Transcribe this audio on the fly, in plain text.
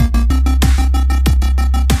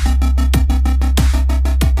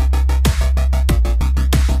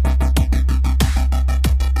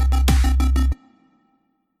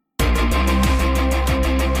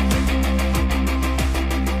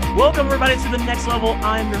Next Level.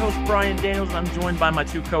 I'm your host, Brian Daniels, and I'm joined by my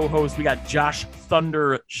two co-hosts. We got Josh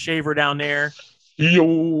Thunder Shaver down there.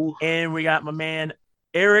 Yo. And we got my man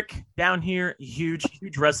Eric down here. Huge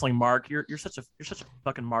wrestling mark. You're such a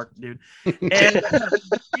fucking mark, dude.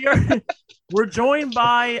 And we're joined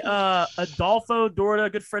by Adolfo Dorda, a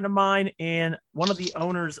good friend of mine, and one of the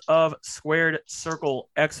owners of Squared Circle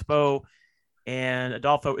Expo. And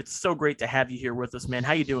Adolfo, it's so great to have you here with us, man.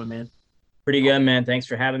 How you doing, man? Pretty good, man. Thanks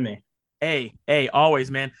for having me. Hey,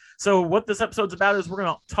 always, man. So what this episode's about is we're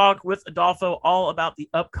going to talk with Adolfo all about the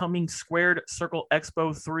upcoming Squared Circle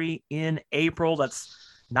Expo 3 in April. That's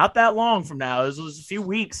not that long from now. It was a few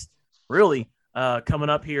weeks, really,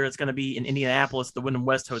 coming up here. It's going to be in Indianapolis, the Wyndham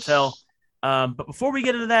West Hotel. But before we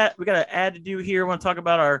get into that, we got an ad to do here. I want to talk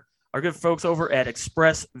about our good folks over at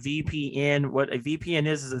ExpressVPN. What a VPN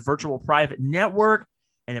is a virtual private network.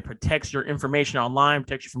 And it protects your information online,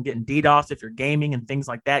 protects you from getting DDoS if you're gaming and things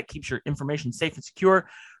like that, keeps your information safe and secure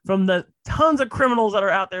from the tons of criminals that are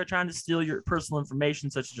out there trying to steal your personal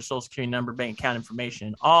information, such as your social security number, bank account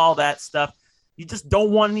information, all that stuff you just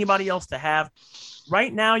don't want anybody else to have.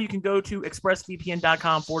 Right now, you can go to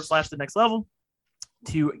expressvpn.com/the next level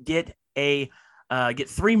to get 3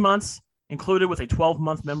 months included with a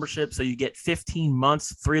 12-month membership. So you get 15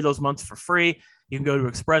 months, 3 of those months for free. You can go to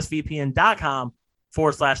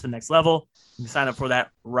expressvpn.com/the next level. You can sign up for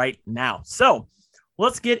that right now. So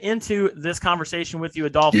let's get into this conversation with you,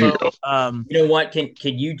 Adolfo. You know what? Can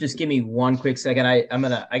you just give me one quick second? I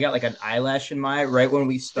got like an eyelash in my eye right when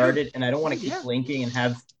we started, and I don't want to keep blinking and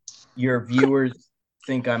have your viewers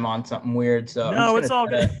think I'm on something weird. So no, it's all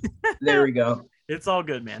good. There we go. It's all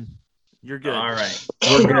good, man. You're good. All right,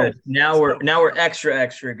 we're good. Now we're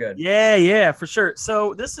extra good. Yeah, for sure.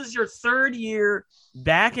 So this is your third year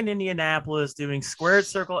back in Indianapolis doing Squared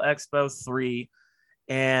Circle Expo 3.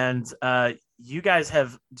 And you guys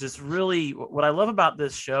have just really, what I love about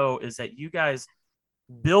this show is that you guys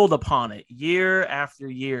build upon it year after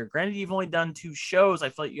year. Granted, you've only done 2 shows. I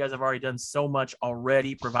feel like you guys have already done so much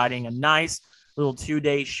already, providing a nice little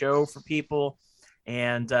 2-day show for people.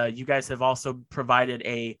 And you guys have also provided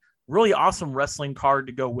a really awesome wrestling card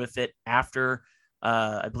to go with it after.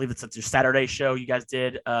 I believe it's your Saturday show you guys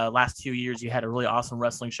did. Last 2 years, you had a really awesome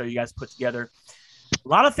wrestling show you guys put together. A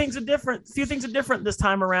lot of things are different. A few things are different this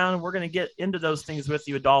time around. We're going to get into those things with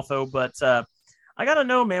you, Adolfo. But I got to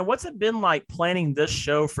know, man, what's it been like planning this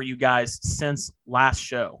show for you guys since last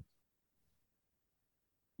show?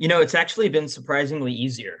 You know, it's actually been surprisingly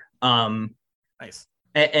easier. Nice.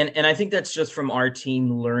 And I think that's just from our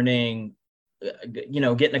team learning,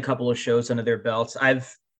 getting a couple of shows under their belts.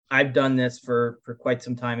 I've done this for quite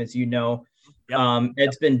some time, as you know. Yep.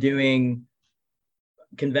 Ed's been doing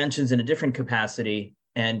conventions in a different capacity,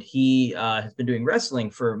 and he has been doing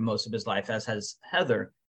wrestling for most of his life, as has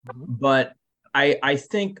Heather. Mm-hmm. But I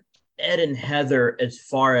think Ed and Heather, as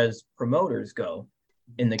far as promoters go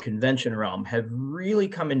in the convention realm, have really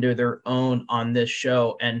come into their own on this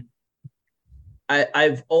show. And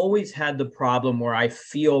I've always had the problem where I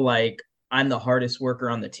feel like I'm the hardest worker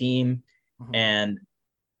on the team, mm-hmm.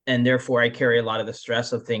 and therefore I carry a lot of the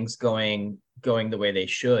stress of things going the way they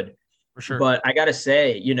should. For sure. But I got to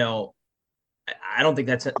say, I don't think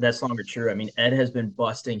that's longer true. I mean, Ed has been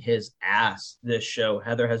busting his ass this show.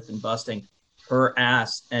 Heather has been busting her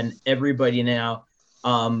ass, and everybody now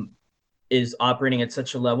is operating at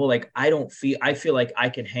such a level. Like, I feel like I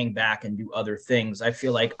can hang back and do other things. I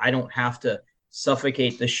feel like I don't have to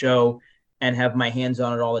suffocate the show and have my hands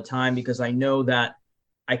on it all the time, because I know that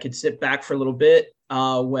I could sit back for a little bit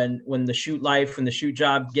when the shoot life and the shoot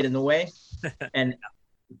job get in the way. And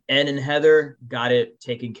Ed and Heather got it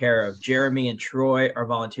taken care of. Jeremy and Troy, our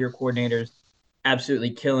volunteer coordinators,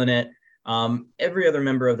 absolutely killing it. Every other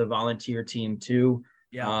member of the volunteer team too.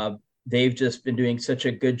 Yeah. They've just been doing such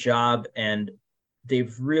a good job, and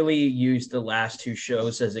they've really used the last 2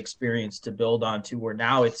 shows as experience to build on to where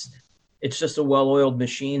now it's just a well-oiled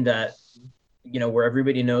machine that, where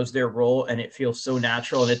everybody knows their role, and it feels so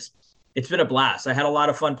natural. And it's been a blast. I had a lot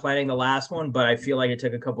of fun planning the last one, but I feel like it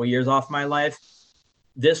took a couple of years off my life.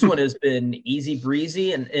 This one has been easy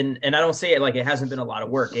breezy, and I don't say it like it hasn't been a lot of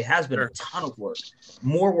work. It has been a ton of work,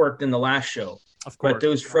 more work than the last show. Of course. But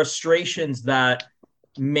those frustrations that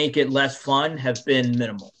make it less fun have been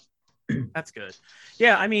minimal. That's good.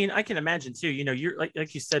 Yeah, I mean, I can imagine too. You're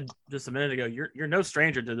like you said just a minute ago. You're no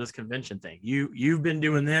stranger to this convention thing. You've been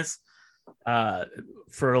doing this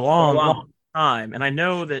for a long time, and I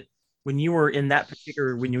know that when you were in that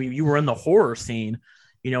particular, when you were in the horror scene,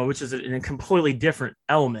 which is a completely different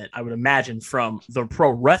element, I would imagine, from the pro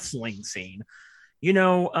wrestling scene.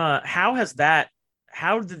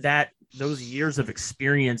 How did those years of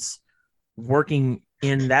experience working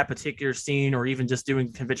in that particular scene or even just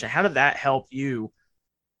doing convention, how did that help you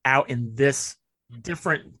out in this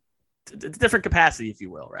different different capacity, if you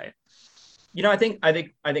will, right? I think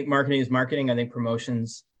marketing is marketing. I think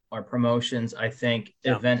promotions are promotions. I think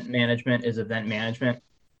Yeah. event management is event management.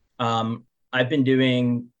 I've been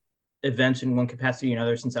doing events in one capacity or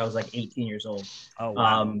another since I was like 18 years old. Oh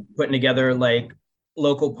wow. Putting together like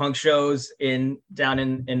local punk shows in down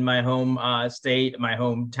in my home state, my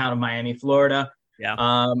hometown of Miami, Florida.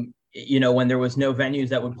 Yeah. When there was no venues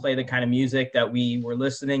that would play the kind of music that we were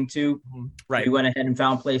listening to, Right. we went ahead and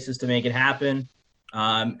found places to make it happen.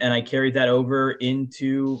 And I carried that over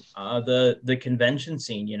into the convention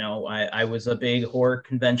scene. I was a big horror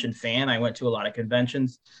convention fan. I went to a lot of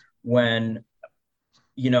conventions when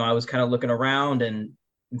I was kind of looking around and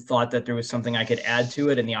thought that there was something I could add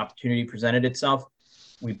to it, and the opportunity presented itself.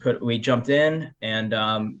 We jumped in,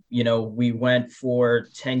 and we went for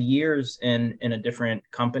 10 years in a different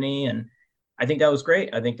company, and I think that was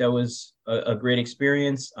great. I think that was a great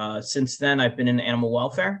experience. Since then, I've been in animal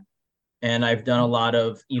welfare, and I've done a lot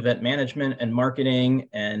of event management and marketing,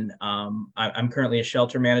 and I'm currently a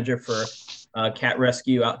shelter manager for cat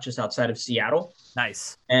rescue out just outside of Seattle.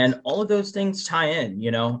 Nice. And all of those things tie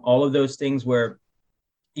in, all of those things where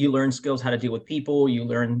you learn skills, how to deal with people, you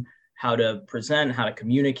learn how to present, how to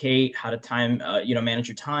communicate, how to manage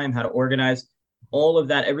your time, how to organize, all of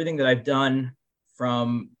that, everything that I've done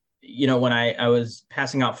from, when I was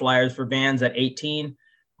passing out flyers for bands at 18,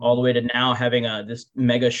 all the way to now having this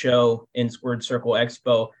mega show in Squared Circle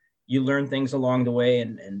Expo. You learn things along the way,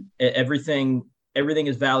 and everything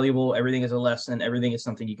is valuable. Everything is a lesson. Everything is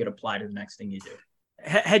something you could apply to the next thing you do.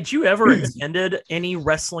 Had you ever attended any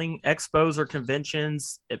wrestling expos or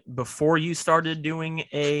conventions before you started doing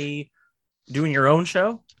your own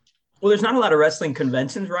show? Well, there's not a lot of wrestling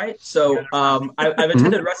conventions, right? So I've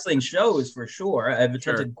attended wrestling shows for sure. I've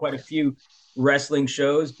attended quite a few wrestling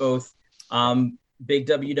shows, both big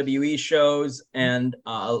WWE shows and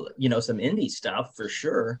some indie stuff for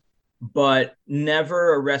sure, but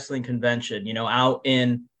never a wrestling convention. Out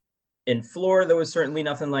in Florida, there was certainly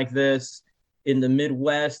nothing like this. In the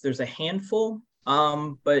Midwest, there's a handful,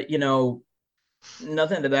 but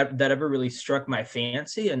nothing that ever really struck my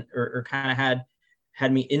fancy and or kind of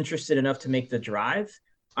had me interested enough to make the drive.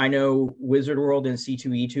 I know Wizard World and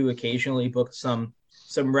C2E2 occasionally booked some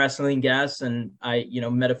wrestling guests, and I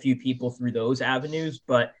met a few people through those avenues.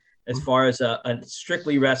 But as far as a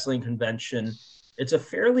strictly wrestling convention, it's a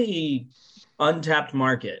fairly untapped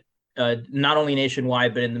market, not only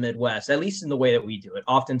nationwide but in the Midwest, at least in the way that we do it.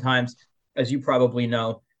 Oftentimes, as you probably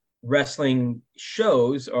know, wrestling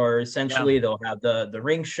shows are essentially they'll have the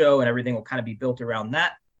ring show and everything will kind of be built around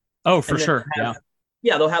that. Oh, for sure.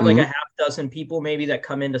 They'll have like a half dozen people maybe that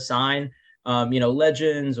come in to sign,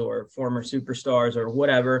 legends or former superstars or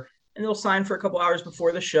whatever, and they'll sign for a couple hours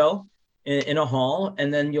before the show in a hall,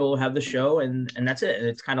 and then you'll have the show, and that's it. And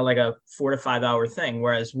it's kind of like a 4 to 5 hour thing,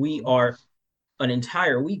 whereas we are an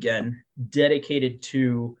entire weekend dedicated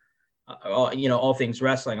to all things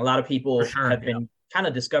wrestling. A lot of people have been kind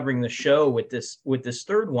of discovering the show with this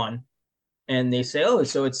third one, and they say, oh,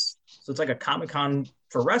 so it's like a Comic-Con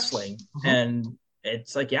for wrestling. And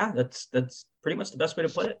it's like, yeah, that's pretty much the best way to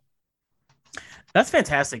put it. That's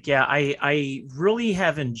fantastic. Yeah, I really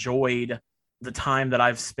have enjoyed the time that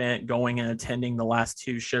I've spent going and attending the last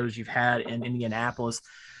two shows you've had in Indianapolis.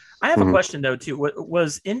 I have a question though too. What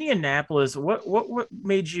was Indianapolis? What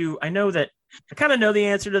made you? I know that I kind of know the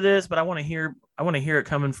answer to this, but I want to hear it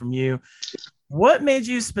coming from you. What made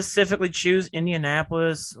you specifically choose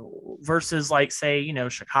Indianapolis versus, like, say,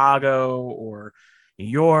 Chicago or New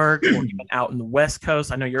York, or even out in the West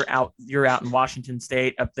Coast? I know you're out in Washington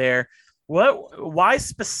State up there. Why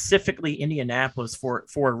specifically Indianapolis for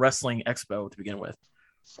a wrestling expo to begin with?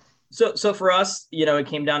 So for us, it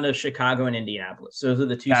came down to Chicago and Indianapolis. So those are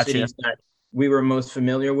the two cities that we were most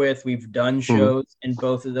familiar with. We've done shows in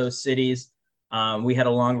both of those cities. We had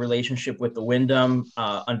a long relationship with the Wyndham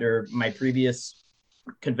under my previous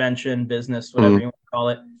convention business, whatever you want to call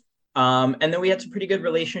it. And then we had some pretty good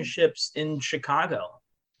relationships in Chicago.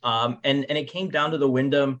 And it came down to the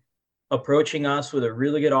Wyndham approaching us with a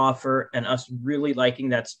really good offer and us really liking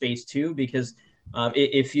that space too, because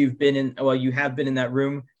if you've been you have been in that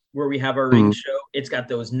room where we have our ring show, it's got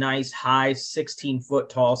those nice high 16-foot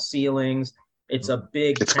tall ceilings. It's a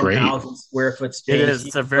big 10,000 square foot space. It is.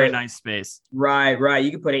 It's a very nice space. Right.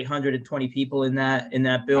 You could put 820 people in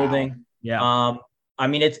that building. Wow. Yeah. I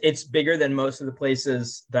mean, it's bigger than most of the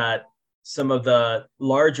places that some of the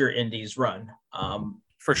larger indies run.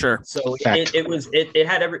 For sure. So it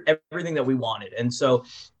had everything that we wanted. And so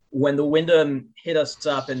when the Wyndham hit us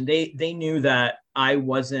up, and they knew that I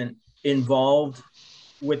wasn't involved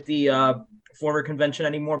with the former convention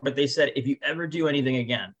anymore, but they said, if you ever do anything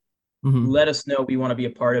again, Mm-hmm. let us know. We want to be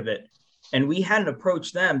a part of it. And we hadn't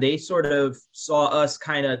approached them. They sort of saw us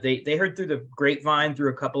kind of, they heard through the grapevine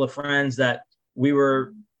through a couple of friends that we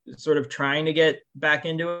were sort of trying to get back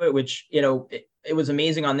into it, which, it was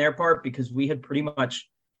amazing on their part because we had pretty much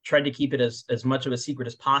tried to keep it as much of a secret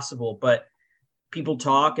as possible. But people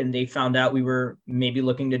talk and they found out we were maybe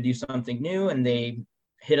looking to do something new, and they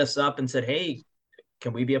hit us up and said, hey,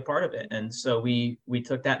 can we be a part of it? And so we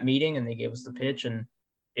took that meeting and they gave us the pitch, and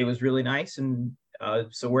it was really nice. And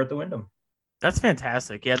so we're at the Wyndham. That's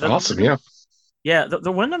fantastic. Yeah. Awesome. Yeah. Yeah,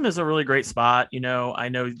 the Wyndham is a really great spot. I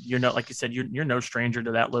know you're not, like you said, you're no stranger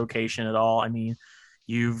to that location at all. I mean,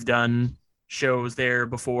 you've done shows there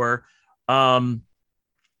before, and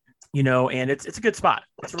it's a good spot.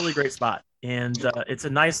 It's a really great spot, and it's a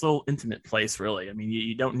nice little intimate place. Really, I mean,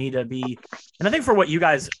 you don't need to be, and I think for what you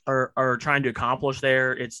guys are trying to accomplish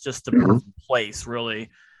there, it's just the perfect place, really,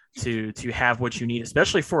 to have what you need,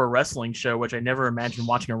 especially for a wrestling show, which I never imagined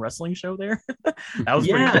watching a wrestling show there. That was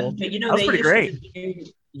pretty cool. But, that was pretty great.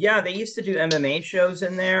 They used to do MMA shows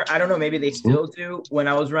in there. I don't know, maybe they still do. When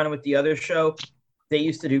I was running with the other show, they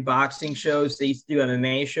used to do boxing shows. They used to do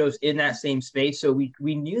MMA shows in that same space. So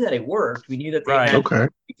we knew that it worked. We knew that they had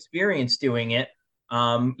experience doing it.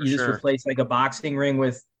 You just replace like a boxing ring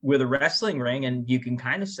with a wrestling ring, and you can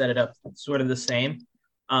kind of set it up sort of the same.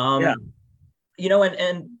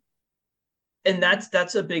 And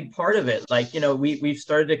that's a big part of it. Like, we've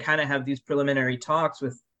started to kind of have these preliminary talks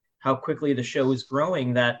with how quickly the show is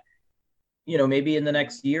growing, that, maybe in the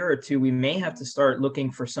next year or two, we may have to start looking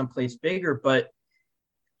for someplace bigger. But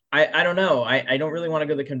I don't know. I don't really want to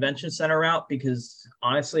go the convention center route because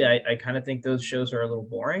honestly, I kind of think those shows are a little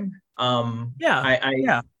boring.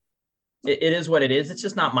 It is what it is. It's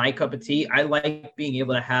just not my cup of tea. I like being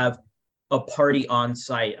able to have a party on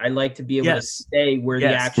site. I like to be able to stay where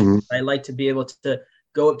the action is. I like to be able to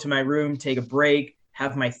go up to my room, take a break,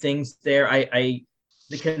 have my things there.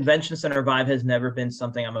 The convention center vibe has never been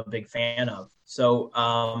something I'm a big fan of. So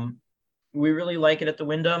we really like it at the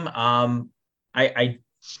Wyndham. I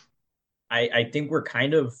think we're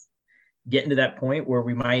kind of getting to that point where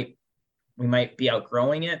we might be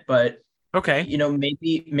outgrowing it, but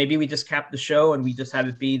maybe we just cap the show and we just have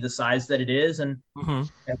it be the size that it is, and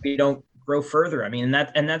we don't grow further. I mean,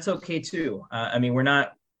 and that's okay too. I mean, we're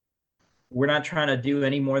not trying to do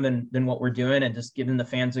any more than what we're doing, and just giving the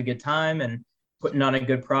fans a good time and putting on a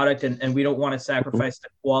good product. And we don't want to sacrifice the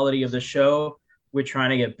quality of the show. We're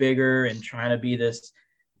trying to get bigger and trying to be this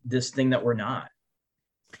thing that we're not.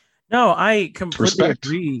 No, I completely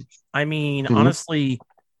agree. I mean, honestly,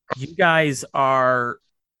 you guys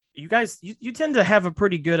you tend to have a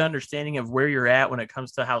pretty good understanding of where you're at when it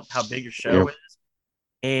comes to how big your show is.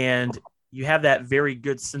 And you have that very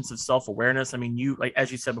good sense of self-awareness. I mean, you, like,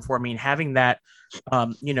 as you said before, I mean, having that,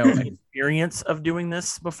 experience of doing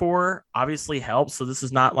this before obviously helps. So this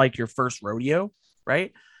is not like your first rodeo,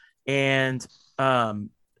 right? And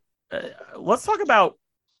let's talk about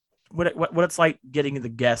what it's like getting the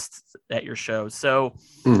guests at your show. So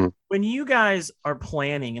when you guys are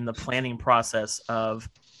planning in the planning process of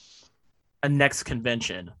a next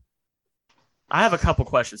convention, I have a couple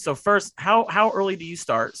questions. So first, how early do you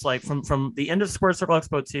start? It's like from the end of Square Circle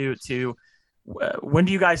Expo to when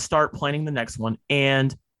do you guys start planning the next one?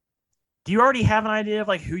 And do you already have an idea of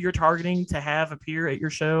like who you're targeting to have appear at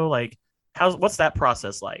your show? Like, what's that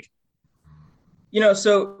process like?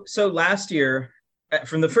 So last year,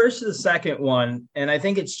 from the first to the second one, and I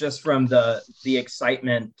think it's just from the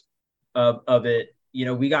excitement of it,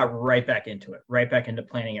 we got right back into it, right back into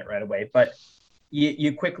planning it right away. But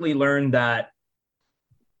you quickly learn that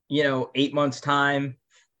 8 months time,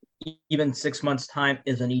 even 6 months time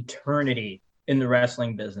is an eternity in the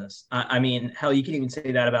wrestling business. I mean, hell, you can even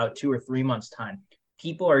say that about 2 or 3 months time.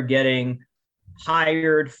 People are getting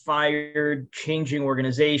hired, fired, changing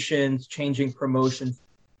organizations, changing promotions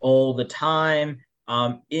all the time.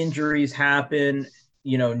 Injuries happen,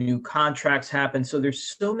 new contracts happen. So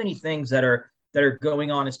there's so many things that are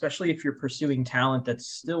going on, especially if you're pursuing talent that's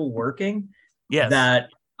still working. That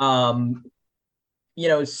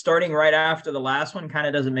starting right after the last one kind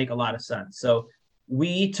of doesn't make a lot of sense. So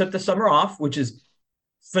we took the summer off, which is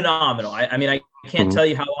phenomenal. I mean, I can't tell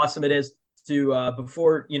you how awesome it is to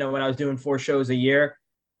before, when I was doing 4 shows a year,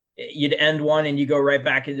 you'd end one and you go right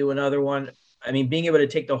back into another one. I mean, being able to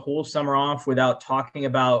take the whole summer off without talking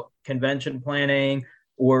about convention planning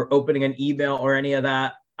or opening an email or any of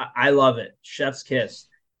that, I love it. Chef's kiss.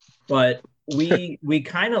 But we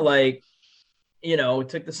kind of like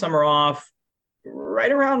took the summer off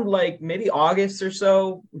right around like maybe August or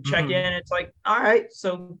so. We check Mm-hmm. in. It's like, all right,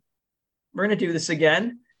 so we're gonna do this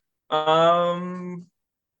again. Um,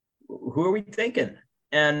 who are we thinking?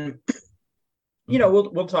 And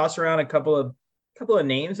Mm-hmm. we'll toss around a couple of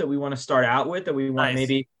names that we want to start out with that we want to Nice.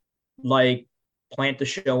 maybe like plant the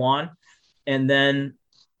show on, and then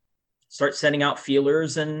start sending out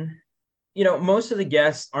feelers. And most of the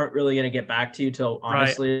guests aren't really going to get back to you till Right.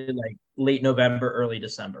 honestly like late November, early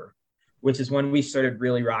December, which is when we started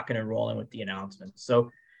really rocking and rolling with the announcements. So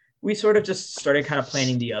we sort of just started kind of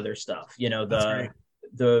planning the other stuff. That's great.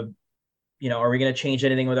 The are we going to change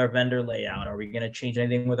anything with our vendor layout? Are we going to change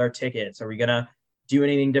anything with our tickets? Are we going to do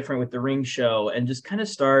anything different with the ring show? And just kind of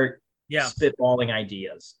start Yeah. spitballing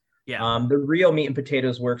ideas. Yeah. The real meat and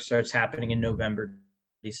potatoes work starts happening in November,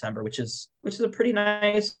 December, which is a pretty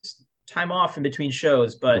nice time off in between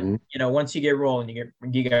shows. But Mm-hmm. once you get rolling,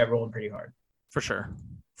 you get rolling pretty hard. For sure.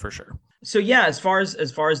 For sure. So yeah, as far as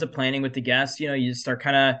the planning with the guests, you start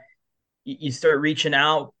kind of you start reaching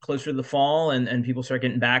out closer to the fall, and people start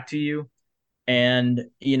getting back to you. And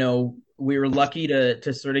we were lucky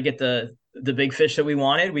to sort of get the big fish that we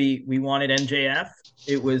wanted. We wanted MJF.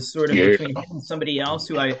 It was sort of Yeah. between him and somebody else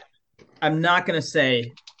who I'm not going to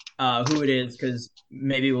say who it is, because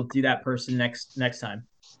maybe we'll do that person next time.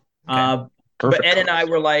 Okay. But Perfect. Ed and I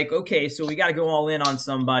were like, okay, so we got to go all in on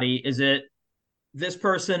somebody. Is it this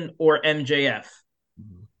person or MJF?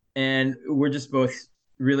 Mhm. And we're just both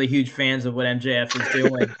really huge fans of what MJF is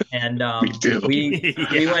doing. And Me too.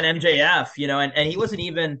 we went MJF, and he wasn't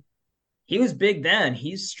even, he was big then.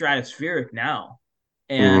 He's stratospheric now.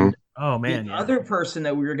 Mm-hmm. And Oh the man, yeah. other person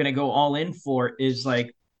that we were going to go all in for is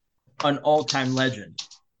like an all-time legend.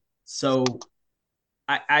 So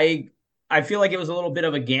I feel like it was a little bit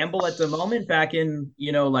of a gamble at the moment back in,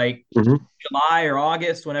 like Mm-hmm. July or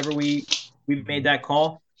August, whenever we made that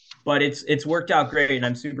call. But it's worked out great, and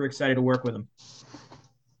I'm super excited to work with him,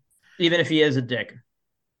 even if he is a dick.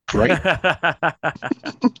 Right.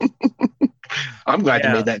 I'm glad you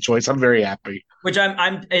Yeah. made that choice. I'm very happy. Which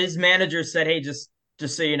I'm his manager said, hey, just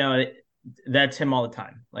so you know, that's him all the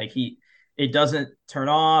time. Like it doesn't turn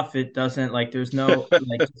off. It doesn't, like, there's no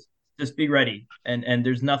like just be ready. And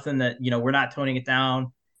there's nothing that, we're not toning it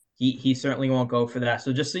down. He certainly won't go for that.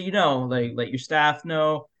 So just so you know, like, let your staff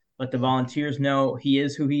know, let the volunteers know he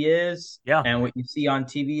is who he is, Yeah. and what you see on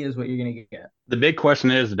TV is what you're gonna get. The big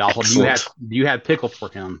question is, Adolfo, Excellent. do you have pickles for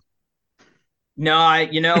him? No,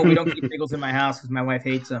 we don't keep pickles in my house because my wife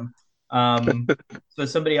hates them. So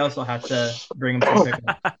somebody else will have to bring them some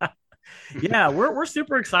pickles. Yeah, we're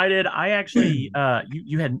super excited. I actually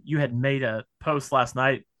you had made a post last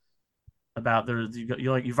night about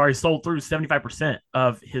you've already sold through 75%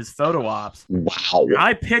 of his photo ops. Wow.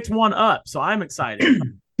 I picked one up, so I'm excited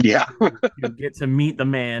Yeah. to get to meet the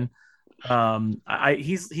man.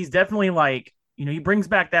 He's definitely like, he brings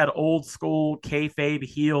back that old school kayfabe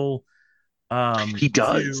heel He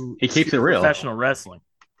does. He keeps it real. professional wrestling.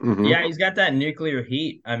 Mm-hmm. Yeah, he's got that nuclear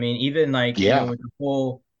heat. I mean, even like, Yeah. with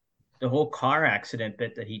the whole car accident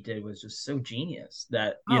bit that he did was just so genius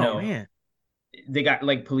that, Oh man. they got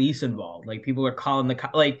like police involved. Like, people are calling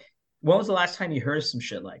like, when was the last time you heard some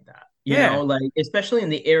shit like that? Yeah. Like, especially in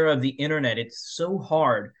the era of the internet, it's so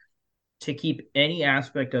hard to keep any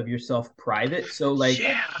aspect of yourself private. So like,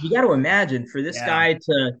 Yeah. you got to imagine for this Yeah. guy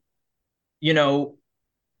to, you know,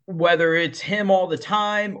 whether it's him all the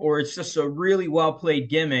time or it's just a really well played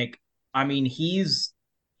gimmick. I mean, he's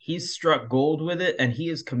struck gold with it, and he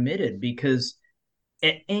is committed, because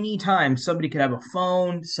at any time somebody could have a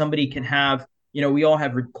phone, somebody can have, we all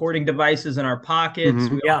have recording devices in our pockets,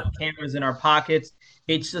 Mhm. we all have cameras in our pockets.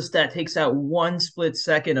 It's just that takes that one split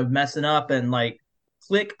second of messing up, and like,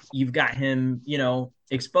 click, you've got him,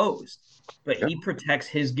 exposed. But Yep. he protects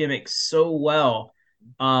his gimmick so well.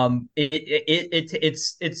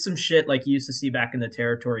 It's some shit like you used to see back in the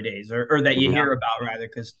territory days, or that you Mhm. hear about, rather,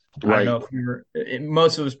 because I Right. don't know if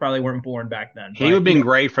most of us probably weren't born back then. He would have been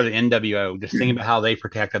great for the NWO. Just think about how they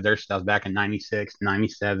protected their stuff back in 96,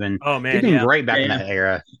 97. Oh He'd man, been yeah. great back in Yeah. that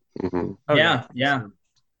era. Mhm. Oh, Yeah.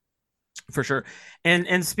 for sure.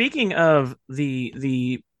 And speaking of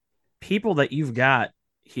the people that you've got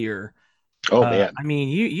here, Oh man. I mean,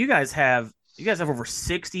 you guys have over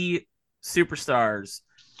 60 superstars,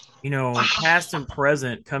 past and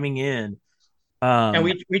present coming in. And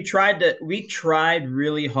we tried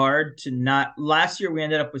really hard to not. Last year we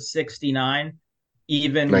ended up with 69,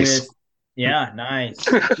 even Nice. with, yeah, nice.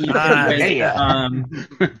 Even Nice. with Yeah.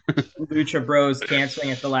 Lucha Bros canceling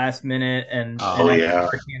at the last minute, and Oh, and yeah.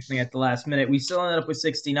 FTR canceling at the last minute. We still ended up with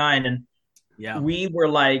 69, and Yeah. we were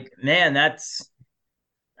like, man,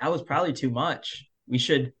 that was probably too much. We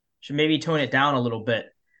should maybe tone it down a little bit.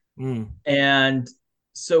 Mm. And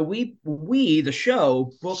so we the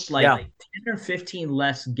show booked like Yeah. 10 or 15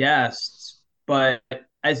 less guests, but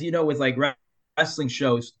as you know, with like wrestling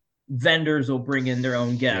shows, vendors will bring in their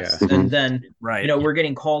own Yeah. guests. And then Right. we're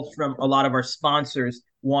getting calls from a lot of our sponsors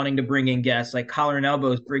wanting to bring in guests, like Collar and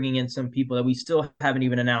Elbows bringing in some people that we still haven't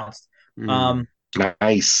even announced. Mm.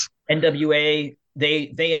 Nice. NWA,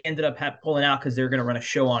 they ended up pulling out because they were going to run a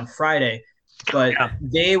show on Friday, but Yeah.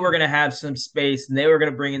 they were going to have some space and they were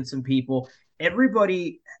going to bring in some people.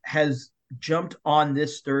 Everybody has jumped on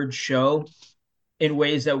this third show in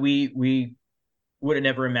ways that we would have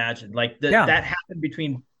never imagined. Like Yeah. that happened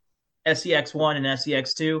between SEX1 and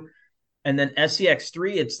SEX2, and then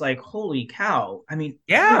SEX3. It's like, holy cow! I mean,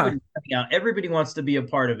 Yeah. everybody wants to be a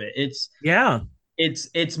part of it. Yeah.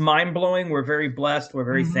 It's mind blowing. We're very blessed. We're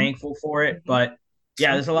very Mhm. thankful for it. But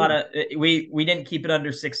yeah, there's a lot of we didn't keep it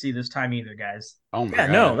under 60 this time either, guys. Oh my Yeah,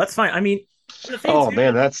 God. no, that's fine. I mean, the thing Oh too,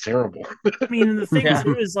 man, that's terrible. I mean, the thing Yeah.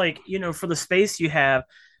 too is like, for the space you have,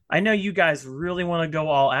 I know you guys really want to go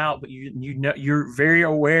all out, but you know you're very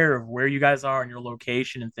aware of where you guys are and your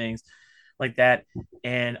location and things like that.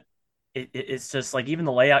 And it's just like even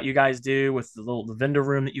the layout you guys do with the vendor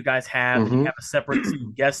room that you guys have, and you Mhm. have a separate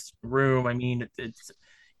guest room. I mean, it's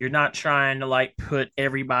you're not trying to like put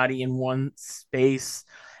everybody in one space.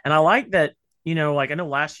 And I like that, like I know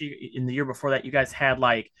last year in the year before that, you guys had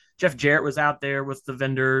like Jeff Jarrett was out there with the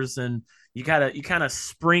vendors, and you kind of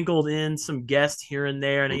sprinkled in some guests here and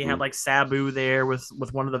there, and then you had Mhm. like Sabu there with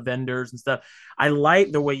one of the vendors and stuff. I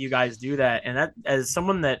like the way you guys do that, and that as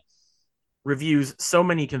someone that reviews so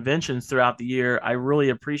many conventions throughout the year, I really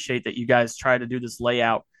appreciate that you guys try to do this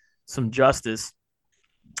layout some justice.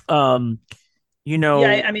 Um,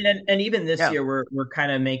 Yeah, I mean, and even this yeah, year we're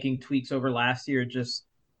kind of making tweaks over last year. Just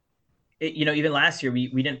even last year we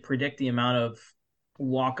didn't predict the amount of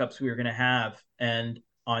walk-ups we were going to have, and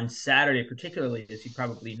on Saturday particularly, as you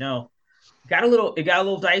probably know, it got a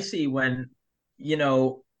little dicey when we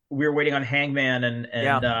were waiting on Hangman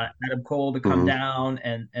yeah, and Adam Cole to come Mhm. down,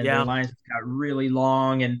 and their yeah, lines got really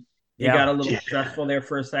long, and it yeah, got a little Yeah. stressful there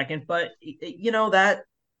for a second. But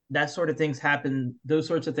that sort of things happen. Those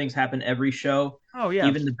sorts of things happen every show. oh yeah,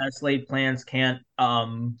 Even the best laid plans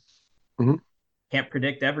Mhm. can't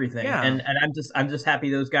predict everything. yeah, And I'm just happy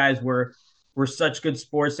those guys were such good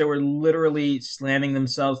sports. They were literally slamming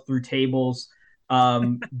themselves through tables.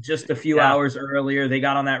 Just a few yeah, hours earlier, they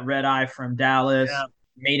got on that red eye from Dallas, yeah,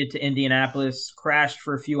 made it to Indianapolis, crashed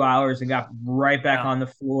for a few hours, and got right back yeah, on the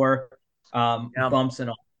floor, yeah, bumps and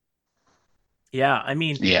all. yeah. I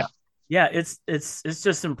mean, Yeah. yeah, it's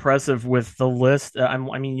just impressive with the list. I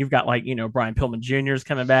mean, you've got like Brian Pillman Jr. is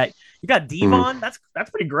coming back. You got Mhm. Devon. That's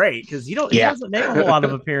pretty great because he Yeah. doesn't make a whole lot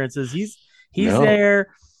of appearances. He's No.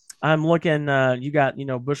 there. I'm looking. You got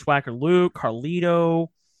Bushwhacker Luke, Carlito.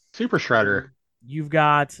 Super Shredder. You've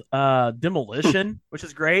got Demolition, which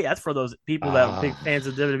is great. That's for those people that were big Ah, fans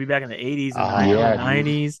of WWE back in the 80s and early Yeah, ah. dude.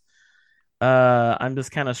 90s. I'm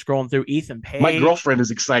just kind of scrolling through Ethan My Page. girlfriend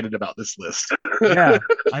is excited about this list. Yeah.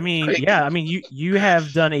 I mean, Like, yeah, I mean you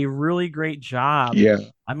have done a really great job. yeah.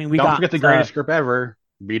 I mean, we Don't got forget the greatest group ever,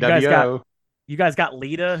 you guys got BWO. you guys got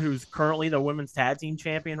Lita, who's currently the women's tag team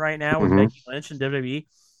champion right now with Mhm. Becky Lynch and WWE.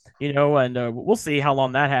 And we'll see how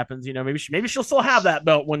long that happens. Maybe she'll still have that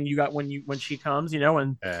belt when she comes.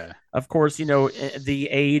 And Uh, of course, the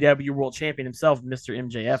AEW World Champion himself, Mr.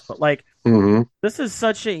 MJF. But like, Mhm. this is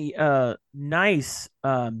such a nice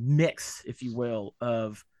mix, if you will,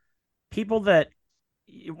 of people that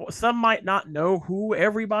some might not know who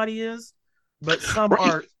everybody is, but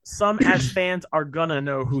Right. some as fans are gonna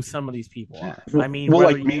know who some of these people yeah. are. Well, I mean, well,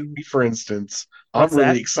 whether like me, for instance, I'm what's really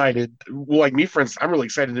that? excited. Well, like me, for instance, I'm really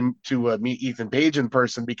excited to meet Ethan Page in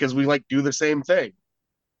person because we like do the same thing. Yeah,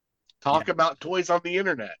 Talk about toys on the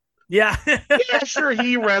internet. yeah, Yeah, sure,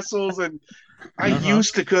 he wrestles, and I uh-huh,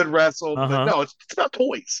 used to could wrestle, but uh-huh. no, it's about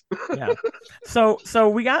toys. Yeah. So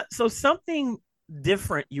we got something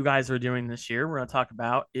different you guys are doing this year. We're going to talk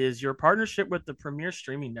about is your partnership with the Premier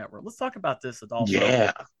Streaming Network. Let's talk about this, Adolfo.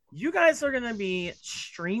 Yeah. You guys are going to be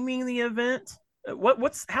streaming the event.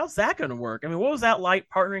 How's that going to work? I mean, what was that like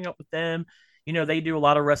partnering up with them? They do a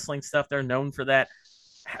lot of wrestling stuff. They're known for that.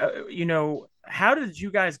 How did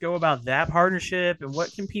you guys go about that partnership, and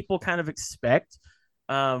what can people kind of expect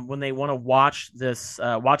when they want to watch this,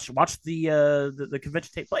 watch the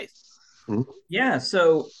convention take place? Yeah.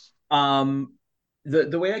 So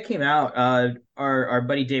the way that came out, our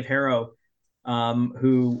buddy Dave Harrow,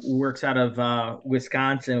 who works out of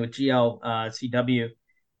Wisconsin with GLCW,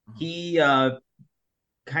 he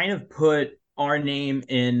kind of put our name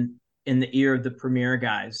in in the ear of the Premier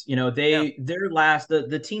guys. You know, Yeah.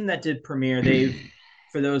 the team that did Premier,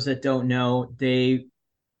 for those that don't know, they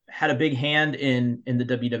had a big hand in the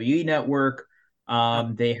WWE network.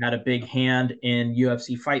 Yeah. They had a big hand in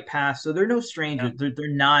UFC Fight Pass. So they're no Yeah. strangers. They're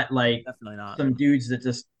not like Definitely not. some dudes that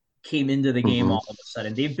just came into the game Mm-hmm. all of a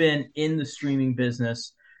sudden. They've been in the streaming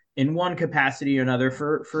business in one capacity or another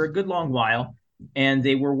for a good long while. And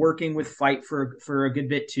they were working with Fight for a good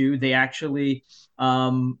bit too. They actually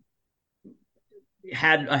um,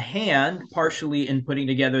 had a hand partially in putting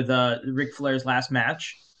together the Ric Flair's last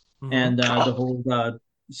match Hmm. and the whole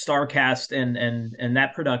Starcast and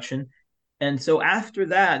that production. And so after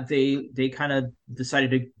that, they kind of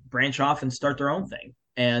decided to branch off and start their own thing.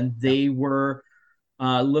 And Yeah. they were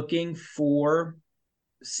looking for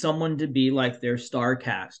someone to be like their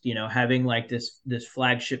Starcast, you know, having like this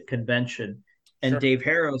flagship convention. And Sure. Dave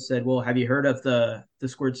Harrow said, "Well, have you heard of the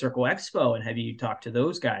Squared Circle Expo? And have you talked to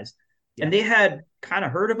those guys?" Yeah. And they had kind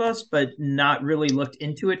of heard of us, but not really looked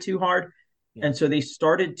into it too hard. Yeah. And so they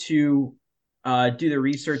started to do the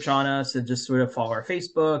research on us and just sort of follow our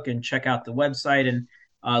Facebook and check out the website and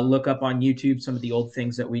look up on YouTube some of the old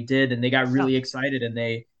things that we did. And they got Yeah. really excited and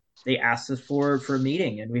they asked us for a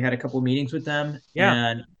meeting, and we had a couple of meetings with them, Yeah.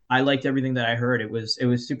 and I liked everything that I heard. It was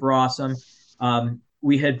super awesome.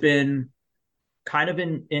 We had been kind of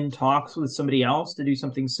in talks with somebody else to do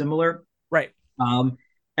something similar, Right. um,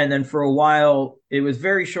 and then for a while it was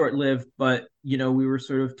very short lived, but you know we were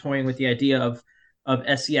sort of toying with the idea of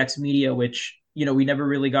SCX Media, which you know we never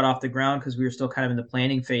really got off the ground because we were still kind of in the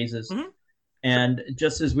planning phases. Hmm. Sure. And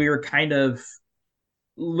just as we were kind of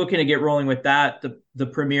looking to get rolling with that, the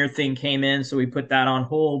Premiere thing came in, so we put that on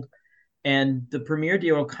hold. And the Premiere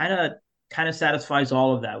deal kind of satisfies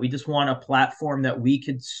all of that. We just want a platform that we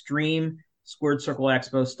could stream Squared Circle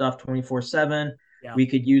Expo stuff 24/7. Yeah. We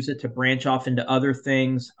could use it to branch off into other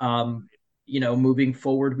things. You know, moving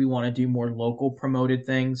forward, we want to do more local promoted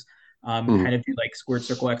things. Mm-hmm. Kind of do like Squared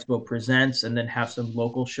Circle Expo presents, and then have some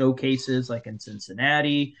local showcases like in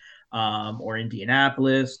Cincinnati, or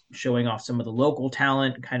Indianapolis, showing off some of the local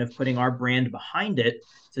talent, kind of putting our brand behind it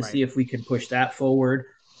to Right. see if we can push that forward.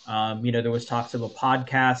 You know, there was talks of a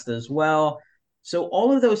podcast as well. So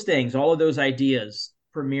all of those things, all of those ideas,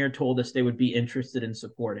 Premiere told us they would be interested in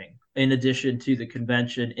supporting, in addition to the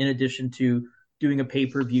convention, in addition to doing a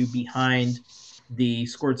pay-per-view behind the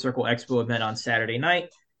Scored Circle Expo event on Saturday night,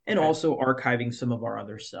 and Okay. also archiving some of our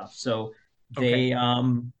other stuff. So Okay. they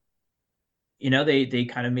you know they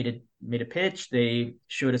kind of made a pitch, they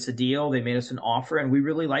showed us a deal, they made us an offer, and we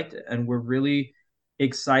really liked it, and we're really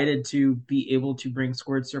excited to be able to bring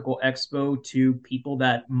Squared Circle Expo to people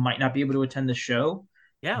that might not be able to attend the show,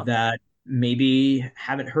 Yeah. that maybe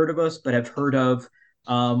haven't heard of us but have heard of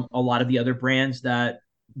a lot of the other brands that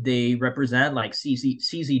they represent, like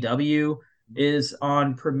CZW is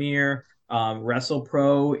on Premiere. Wrestle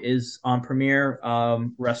Pro is on Premiere.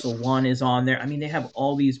 Wrestle One is on there. I mean, they have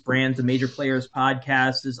all these brands. The Major Players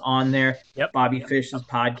podcast is on there. Yep. Bobby Fish's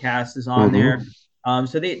podcast is on Mm-hmm. there.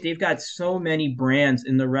 So they've got so many brands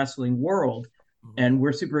in the wrestling world, Mhm. and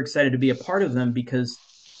we're super excited to be a part of them, because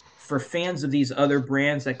for fans of these other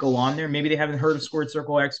brands that go on there, maybe they haven't heard of Squirt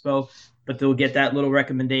Circle Expo, but they'll get that little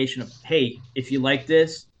recommendation of, hey, if you like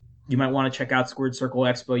this, you might want to check out Squirt Circle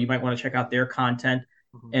Expo. You might want to check out their content.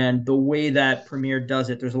 Mhm. And the way that Premiere does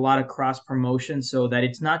it, there's a lot of cross promotion, so that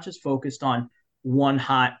it's not just focused on one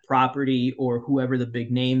hot property or whoever the big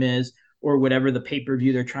name is or whatever the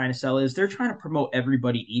pay-per-view they're trying to sell is. They're trying to promote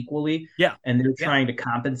everybody equally, Yeah. and they're Yeah. trying to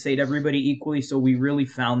compensate everybody equally. So we really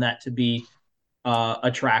found that to be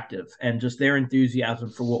attractive, and just their enthusiasm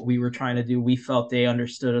for what we were trying to do. We felt they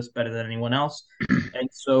understood us better than anyone else. And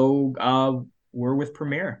so we're with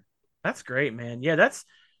Premiere. That's great, man. Yeah, that's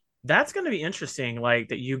going to be interesting, like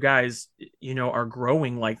that you guys, are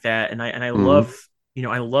growing like that. And I Mm-hmm. love,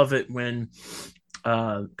 I love it when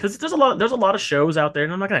because there's a lot of shows out there,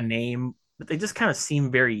 and I'm not going to name, but they just kind of seem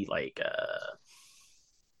very like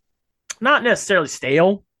not necessarily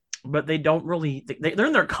stale, but they don't really they're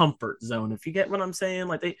in their comfort zone, if you get what I'm saying.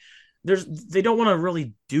 Like they don't want to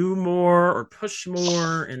really do more or push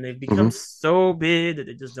more, and they've Mm-hmm. become so big that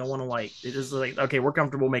they just don't want to, like, they just like, okay, we're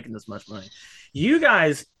comfortable making this much money. You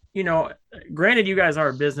guys, granted, you guys are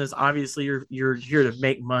a business, obviously you're here to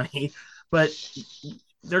make money, but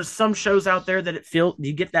there's some shows out there that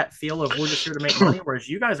you get that feel of, we're just here to make money, whereas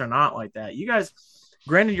you guys are not like that. You guys,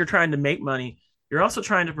 granted, you're trying to make money, you're also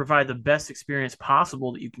trying to provide the best experience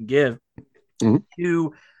possible that you can give Mm-hmm.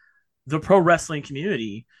 to the pro wrestling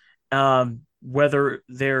community. Whether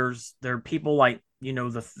there are people like,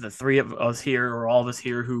 the three of us here, or all of us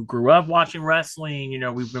here, who grew up watching wrestling,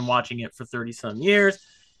 we've been watching it for 30 some years,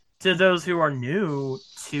 to those who are new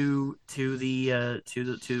to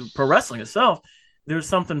pro wrestling itself, there's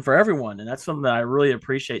something for everyone, and that's something that I really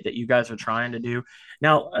appreciate that you guys are trying to do.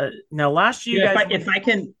 Now, last year you guys, if I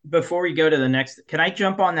can, before we go to the next, can I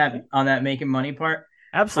jump on that making money part?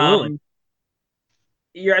 absolutely,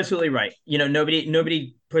 You're absolutely right.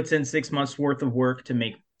 Nobody puts in 6 months worth of work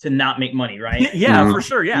to not make money, right? yeah, for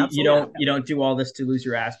sure, yeah, You don't do all this to lose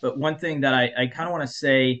your ass. But one thing that I kind of want to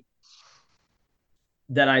say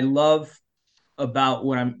that I love about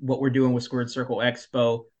what we're doing with Squared Circle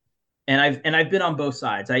Expo, and I've been on both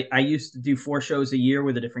sides. I used to do 4 shows a year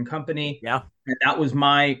with a different company. yeah, And that was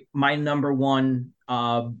my number one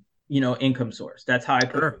income source. That's how I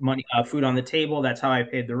put money food on the table. That's how I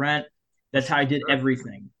paid the rent. That's how I did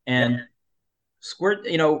everything. And Squirt,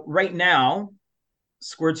 right now,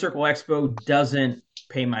 Squirt Circle Expo doesn't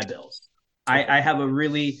pay my bills. I have a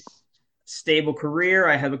really stable career.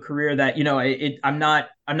 I have a career that I'm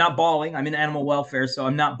not balling. I'm in animal welfare, so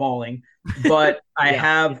I'm not balling. But I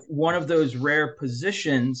have one of those rare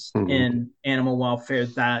positions in animal welfare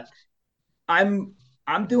that I'm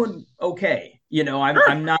doing okay.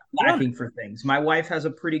 I'm not lacking for things. My wife has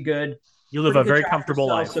a pretty good. You live a very comfortable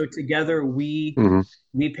life. So together we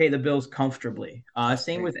pay the bills comfortably.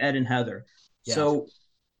 Same with Ed and Heather. Yeah. So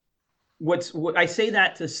what I say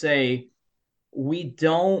that to say, we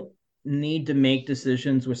don't need to make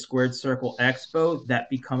decisions with Squared Circle Expo that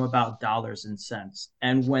become about dollars and cents.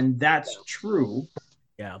 And when that's true,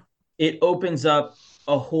 it opens up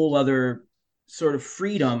a whole other sort of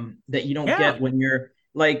freedom that you don't get when you're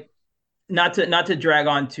like, not to drag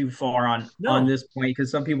on too far on this point, because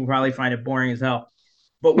some people probably find it boring as hell.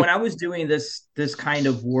 But when I was doing this kind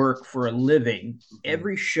of work for a living,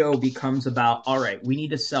 every show becomes about, all right, we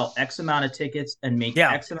need to sell X amount of tickets and make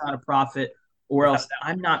X amount of profit, or else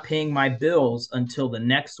I'm not paying my bills until the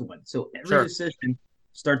next one. So every decision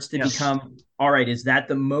starts to become, all right, is that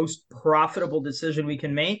the most profitable decision we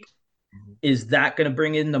can make? Is that going to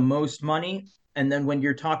bring in the most money? And then when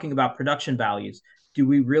you're talking about production values, do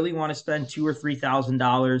we really want to spend $2,000 or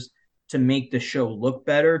 $3,000 to make the show look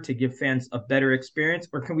better, to give fans a better experience?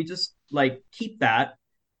 Or can we just keep that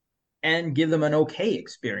and give them an okay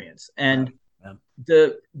experience? And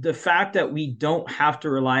the fact that we don't have to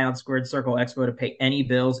rely on Squared Circle Expo to pay any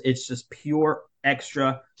bills, it's just pure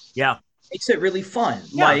extra. Yeah. Makes it really fun.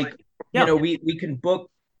 Yeah. We can book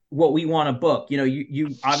what we want to book.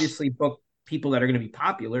 You obviously book people that are going to be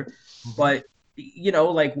popular, but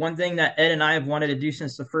one thing that Ed and I have wanted to do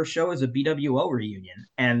since the first show is a BWO reunion.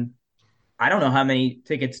 And I don't know how many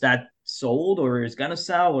tickets that sold or is going to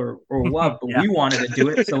sell or what, but we wanted to do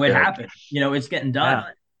it. So it happened. It's getting done.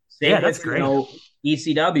 Same with, great.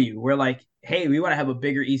 ECW. We're like, hey, we want to have a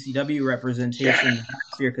bigger ECW representation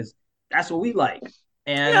next year because that's what we like.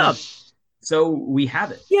 And so we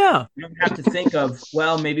have it. Yeah. We don't have to think of,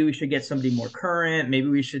 well, maybe we should get somebody more current. Maybe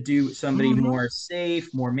we should do somebody more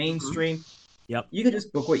safe, more mainstream. Yep. You can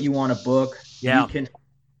just book what you want to book. Yeah. You can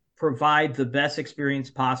provide the best experience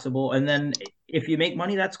possible. And then if you make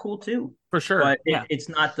money, that's cool too. For sure. But it's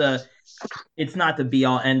not the be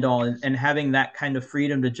all end all, and having that kind of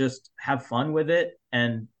freedom to just have fun with it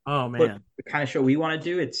and the kind of show we want to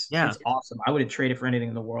do, it's awesome. I wouldn't trade it for anything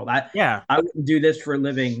in the world. I wouldn't do this for a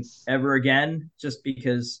living ever again, just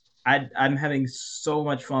because I'm having so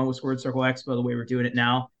much fun with Squared Circle Expo the way we're doing it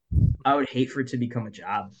now. I would hate for it to become a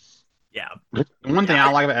job. Yeah. One thing I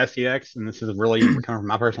like about SCX, and this is really coming from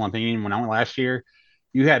my personal opinion, when I went last year,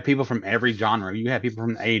 you had people from every genre. You had people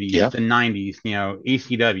from the 80s, the 90s,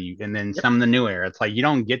 ECW, and then some of the new era. It's like you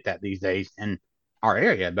don't get that these days in our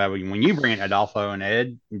area. But when you bring in Adolfo and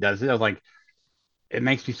Ed does it, I was like, it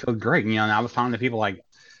makes me feel great. And I was talking to people like,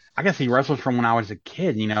 I guess he wrestled from when I was a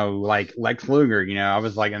kid, like Lex Luger, I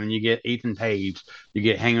was like, and then you get Ethan Page, you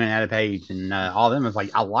get Hangman Adam Page, and all of them. It's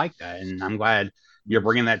like, I like that. And I'm glad you're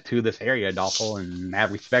bringing that to this area, Adolfo, and I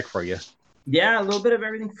have respect for you. Yeah, a little bit of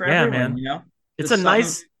everything for everyone, man. It's just a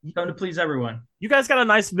nice something to please everyone. You guys got a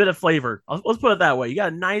nice bit of flavor. Let's put it that way. You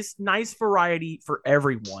got a nice variety for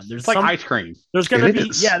everyone. There's like ice cream. There's gonna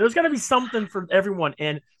be something for everyone.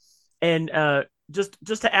 And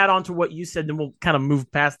just to add on to what you said, then we'll kind of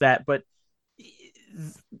move past that. But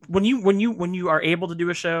when you are able to do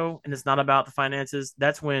a show and it's not about the finances,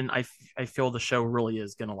 that's when I feel the show really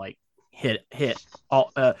is gonna hit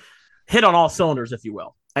on all cylinders, if you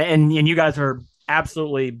will. And you guys are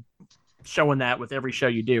absolutely showing that with every show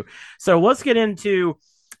you do. So let's get into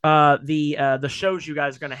the shows you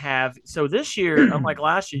guys are going to have. So this year, unlike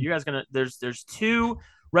last year, you guys there's 2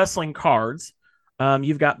 wrestling cards.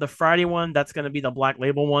 You've got the Friday one, that's going to be the Black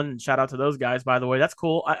Label one. Shout out to those guys, by the way. That's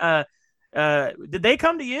cool. Did they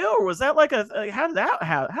come to you, or was that like how did that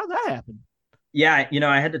happen? Yeah,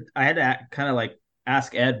 I had to kind of like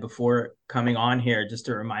ask Ed before coming on here just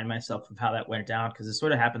to remind myself of how that went down because it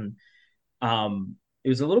sort of happened. It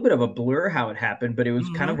was a little bit of a blur how it happened, but it was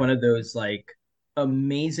kind Mm-hmm. of one of those like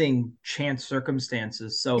amazing chance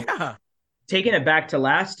circumstances. So Yeah, taking it back to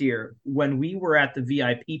last year when we were at the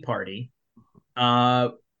VIP party, uh,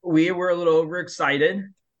 we were a little overexcited.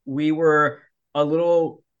 We were a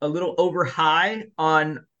little over high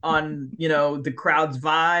on the crowd's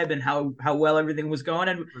vibe and how well everything was going,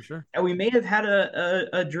 and for sure. and we may have had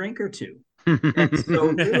a drink or two. And so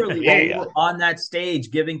literally while we Yeah. were on that stage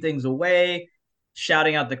giving things away,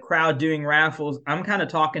 shouting out the crowd, doing raffles, I'm kind of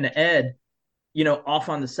talking to Ed, off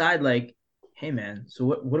on the side, like, hey man, so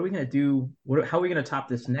what are we gonna do? How are we gonna top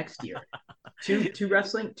this next year? Two nights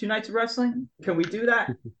of wrestling? Can we do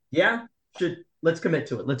that? Yeah, let's commit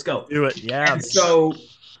to it. Let's go. Do it. Yeah. And so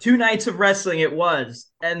 2 nights of wrestling it was.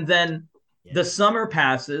 And then Yeah. the summer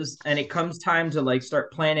passes and it comes time to like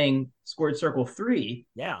start planning Squared Circle 3.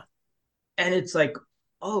 Yeah. And it's like,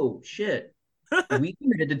 oh shit, we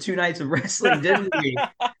committed to 2 nights of wrestling, didn't we?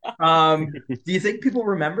 Do you think people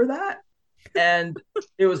remember that? And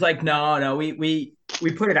it was like, no, we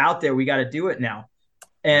put it out there. We got to do it now.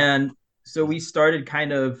 And so we started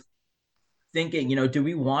kind of thinking, do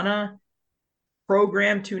we want to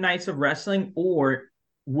program 2 nights of wrestling, or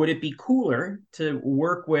would it be cooler to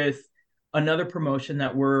work with another promotion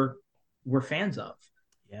that we're fans of?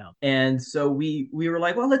 Yeah. And so we were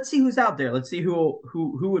like, well, let's see who's out there. Let's see who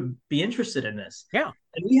would be interested in this. Yeah.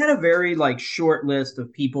 And we had a very like short list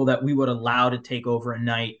of people that we would allow to take over a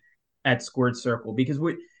night at Squared Circle because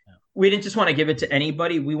we didn't just want to give it to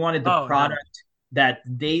anybody. We wanted the product that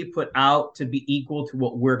they put out to be equal to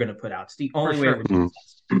what we're going to put out. It's the only way it would do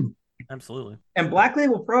sense. Absolutely. And Black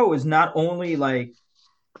Label Pro is not only like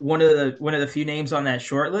one of the few names on that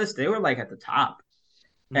short list, they were like at the top.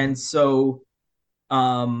 Mm-hmm. And so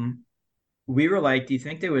we were like, do you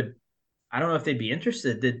think they would, I don't know if they'd be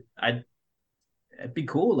interested. It'd be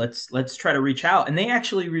cool. Let's try to reach out. And they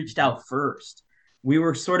actually reached out first. We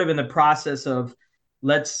were sort of in the process of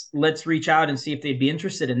let's reach out and see if they'd be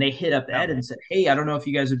interested. And they hit up Ed and said, hey, I don't know if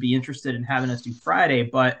you guys would be interested in having us do Friday,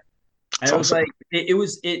 but I was like,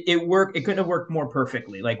 it worked. It couldn't have worked more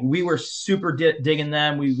perfectly. Like we were super digging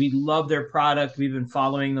them. We love their product. We've been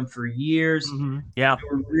following them for years. Mm-hmm. Yeah. We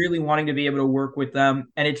were really wanting to be able to work with them.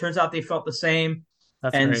 And it turns out they felt the same.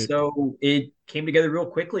 That's and great. So it came together real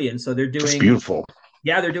quickly. And so they're doing That's beautiful.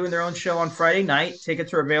 Yeah, they're doing their own show on Friday night.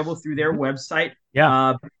 Tickets are available through their website.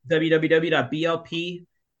 Yeah.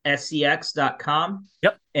 www.blpscx.com.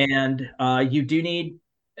 Yep. And you do need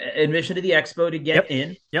admission to the expo to get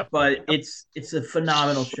in. Yep. But it's a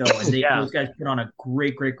phenomenal show. And those guys put on a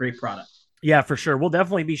great product. Yeah, for sure. We'll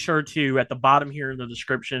definitely be sure to at the bottom here in the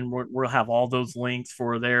description. We'll have all those links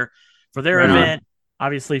for their event.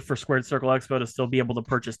 Obviously, for Squared Circle Expo to still be able to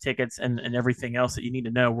purchase tickets and everything else that you need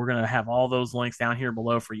to know, we're going to have all those links down here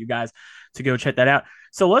below for you guys to go check that out.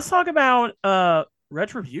 So let's talk about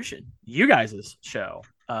Retribution, you guys' show,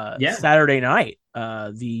 Saturday night,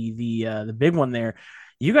 the big one there.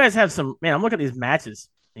 You guys have some, man, I'm looking at these matches,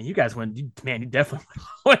 and you guys you definitely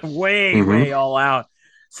went way all out.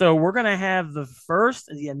 So we're going to have the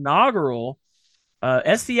inaugural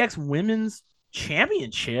SCX Women's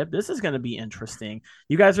Championship. This is going to be interesting.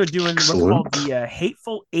 You guys are doing what's called the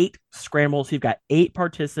Hateful Eight Scrambles. You've got 8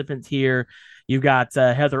 participants here. You've got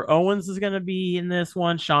Heather Owens is going to be in this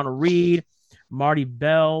one, Shauna Reed, Marty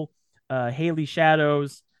Bell, Haley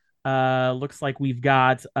Shadows. Looks like we've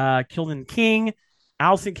got Kilden King,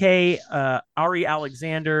 Allison Kay, Ari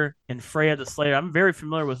Alexander, and Freya the Slayer. I'm very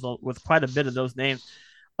familiar with quite a bit of those names.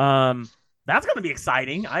 That's going to be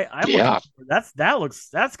exciting. That's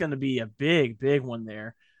going to be a big one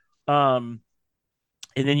there. And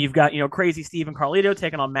then you've got, Crazy Steve and Carlito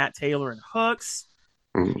taking on Matt Taylor and Hooks,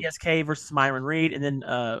 ESK versus Myron Reed. And then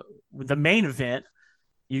the main event,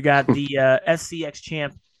 you got the SCX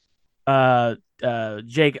champ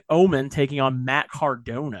Jake Oman taking on Matt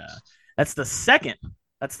Cardona. That's the second.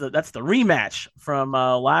 That's the rematch from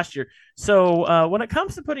last year. So when it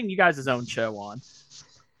comes to putting you guys' own show on,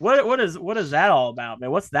 what is that all about,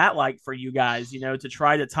 man? What's that like for you guys, to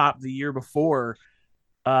try to top the year before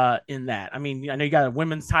in that? I mean, I know you got a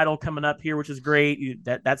women's title coming up here, which is great.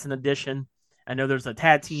 That's an addition. I know there's a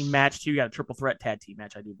tag team match too. You got a triple threat tag team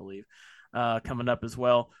match, I do believe, coming up as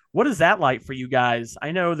well. What is that like for you guys?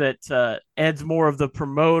 I know that Ed's more of the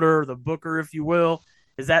promoter, the booker, if you will.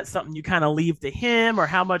 Is that something you kind of leave to him, or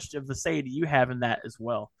how much of a say do you have in that as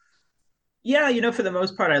well? Yeah, for the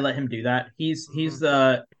most part, I let him do that. He's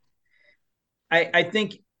the. I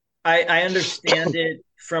think I understand it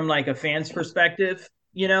from like a fan's perspective,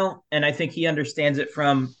 and I think he understands it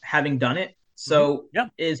from having done it. So Yeah,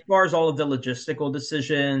 as far as all of the logistical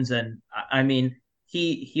decisions, and I mean,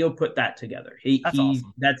 he'll put that together. that's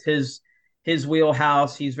awesome. That's his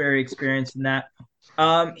wheelhouse. He's very experienced in that.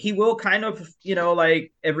 He will kind of,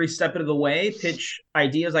 like every step of the way, pitch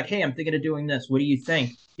ideas like, "Hey, I'm thinking of doing this. What do you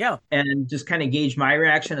think?" Yeah, And just kind of gauge my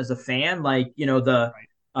reaction as a fan. Like,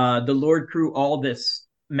 right. the Lord Crew Aldis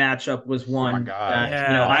matchup was Oh my one god. that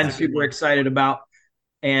Yeah, that's I'm a good super one. excited about.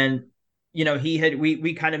 And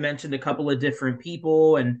we kind of mentioned a couple of different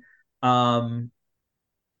people, and um,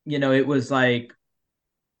 it was like,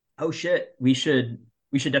 oh shit, we should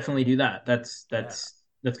definitely do that. That's Yeah. that's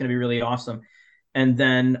that's going to be really awesome. And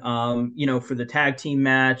then for the tag team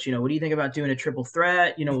match, what do you think about doing a triple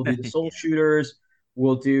threat? We'll do the Soul Yeah. Shooters,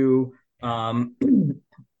 we'll do Yeah.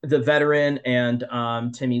 the veteran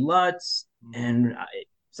and Timmy Lutz, Mhm. and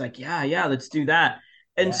it's like, yeah, let's do that.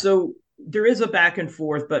 And Yeah. so there is a back and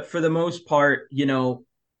forth, but for the most part,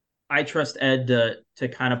 I trust Ed to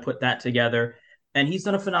kind of put that together, and he's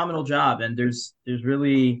done a phenomenal job. And there's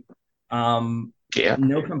really Yeah.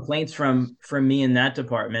 no complaints from me in that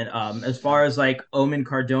department. As far as like Omen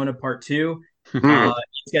Cardona Part Two, Hmm.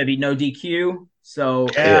 it's gonna be no DQ, so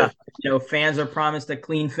Yeah. Yeah. fans are promised a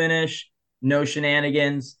clean finish, no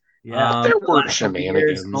shenanigans. Yeah. There The weren't last couple of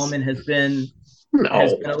years, shenanigans. Omen has No.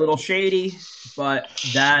 been a little shady, but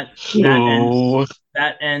that ends Oh,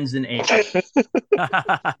 that ends in April.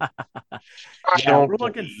 I Yeah, don't we're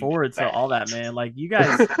looking believe forward to that. all that, man. Like you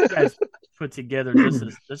guys put together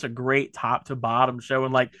just a great top to bottom show.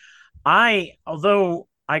 And like although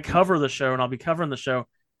I cover the show and I'll be covering the show,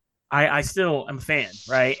 I still am a fan,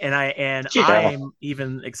 right? And I Yeah. am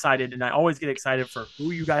even excited, and I always get excited for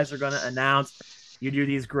who you guys are going to announce. You do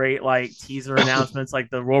these great like teaser announcements, like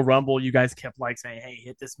the Royal Rumble. You guys kept like saying, "Hey,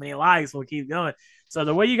 hit this many likes, we'll keep going." So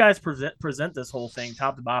the way you guys present this whole thing,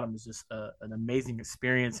 top to bottom, is just an amazing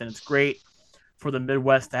experience, and it's great for the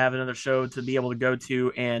Midwest to have another show to be able to go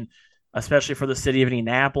to, and especially for the city of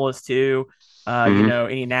Indianapolis too. Mhm.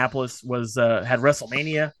 Indianapolis was had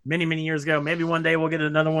WrestleMania many years ago. Maybe one day we'll get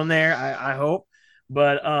another one there. I hope,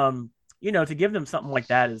 but to give them something like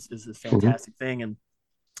that is a Mhm. fantastic thing. And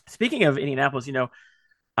speaking of Indianapolis,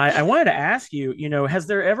 I wanted to ask you, has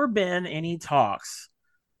there ever been any talks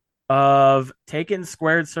of taking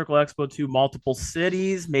Squared Circle Expo to multiple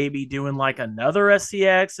cities, maybe doing like another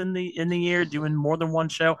SCX in the year, doing more than one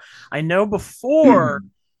show? I know before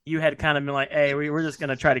you had kind of been like, hey, we're just going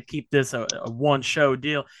to try to keep this a one show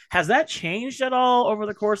deal. Has that changed at all over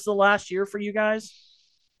the course of the last year for you guys?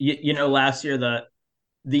 Last year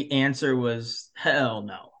the answer was hell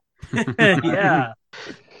no. Yeah. Yeah.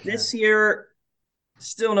 This year,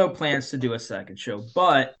 still no plans to do a second show,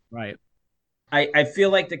 but Right. I feel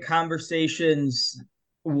like the conversations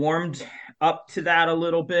warmed up to that a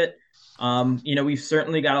little bit. We've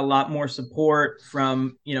certainly got a lot more support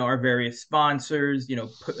from, our various sponsors,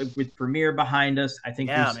 with Premiere behind us. I think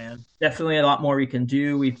Yeah, there's man. definitely a lot more we can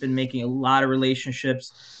do. We've been making a lot of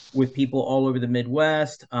relationships with people all over the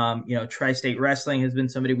Midwest. Tri State Wrestling has been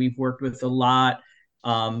somebody we've worked with a lot.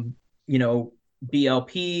 Um, you know,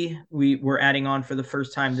 BLP, we're adding on for the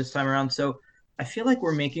first time this time around. So I feel like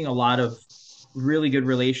we're making a lot of really good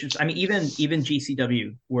relations. I mean, even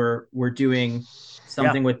GCW, we're doing Yeah.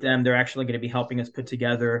 something with them. They're actually going to be helping us put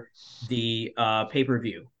together the pay per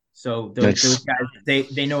view. So those Nice. guys,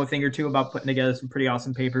 they know a thing or two about putting together some pretty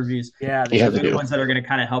awesome pay per views. Yeah, they Yeah, So they they're the do. ones that are going to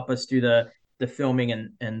kind of help us do the filming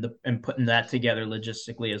and putting that together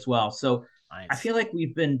logistically as well. So I nice. feel like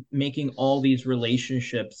we've been making all these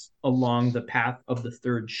relationships along the path of the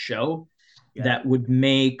third show Yeah. that would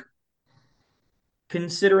make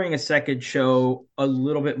considering a second show a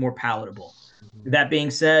little bit more palatable. Mhm. That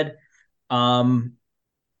being said, um,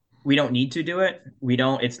 we don't need to do it. We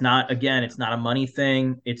don't. It's not. Again, it's not a money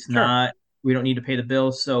thing. It's Sure. not. We don't need to pay the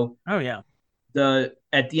bills. So Oh yeah. the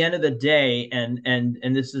at the end of the day, and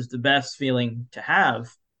this is the best feeling to have.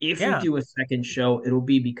 If we Yeah. do a second show, it'll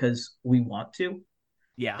be because we want to,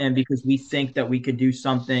 Yeah. and because we think that we could do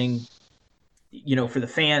something, for the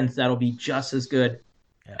fans that'll be just as good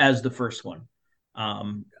Yeah. as the first one.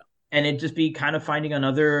 Um, and it'd just be kind of finding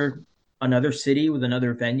another city with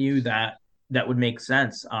another venue that would make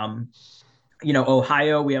sense.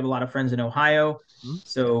 Ohio, we have a lot of friends in Ohio. Mhm.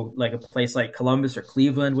 So like a place like Columbus or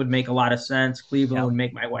Cleveland would make a lot of sense. Cleveland Yeah. would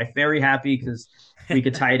make my wife very happy because we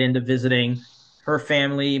could tie it into visiting her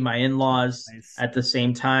family, my in-laws Nice. at the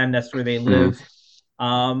same time. That's where they Mhm.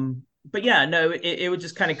 live. But yeah, no, it would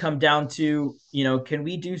just kind of come down to, can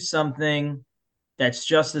we do something that's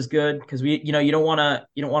just as good, because you don't want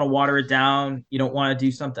to water it down. You don't want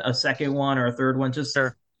to do a second one or a third one just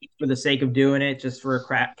Sure. for the sake of doing it, just for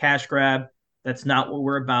a cash grab. That's not what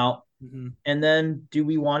we're about. Mm-hmm. And then, do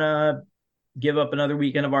we want to give up another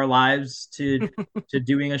weekend of our lives to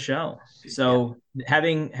doing a show? So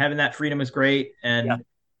having that freedom is great, and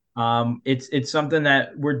it's something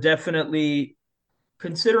that we're definitely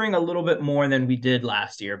considering a little bit more than we did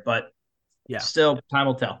last year, but still, time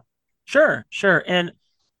will tell. Sure. And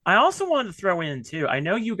I also wanted to throw in too, I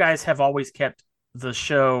know you guys have always kept the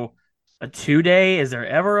show a 2-day. Is there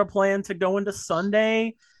ever a plan to go into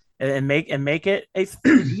Sunday and make it a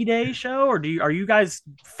 3-day show, or are you guys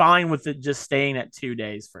fine with it just staying at 2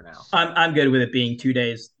 days for now? I'm good with it being 2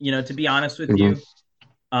 days. To be honest with you,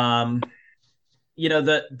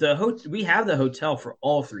 we have the hotel for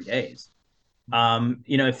all 3 days.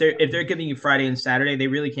 If they're giving you Friday and Saturday, they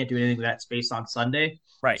really can't do anything with that space on Sunday.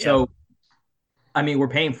 Right. So, I mean, we're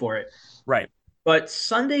paying for it. Right. But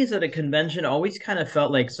Sundays at a convention always kind of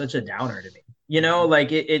felt like such a downer to me.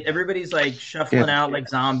 Like everybody's like shuffling out like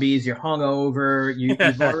zombies. You're hungover. You've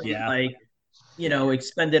already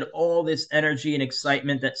expended all this energy and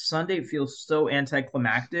excitement. That Sunday feels so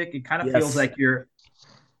anticlimactic. It kind of feels like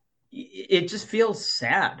it just feels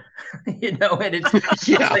sad, and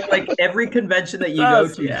it's like every convention that you go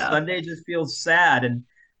to, Sunday just feels sad. And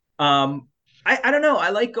I don't know. I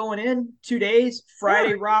like going in 2 days.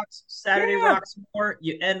 Friday rocks, Saturday rocks more.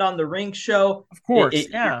 You end on the ring show. Of course,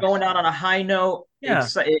 you're going out on a high note. Yeah.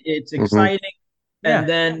 It's exciting. And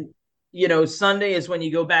then Sunday is when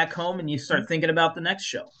you go back home and you start thinking about the next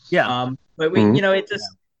show. Yeah. But we, it just,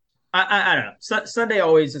 I don't know. Sunday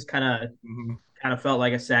always just kind of felt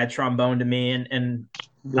like a sad trombone to me, and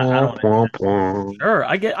I don't Sure,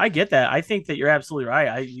 I get that. I think that you're absolutely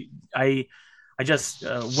right. I just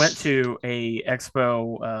went to a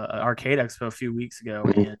expo, arcade expo a few weeks ago,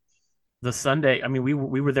 and the Sunday, I mean, we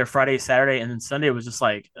were there Friday, Saturday, and then Sunday was just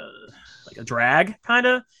like a drag, kind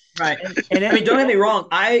of. Right. And I mean, don't get me wrong.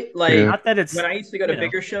 Not that it's when I used to go to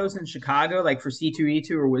bigger shows in Chicago, like for C2E2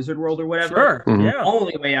 or Wizard World or whatever. Sure. The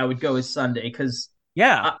only way I would go is Sunday, because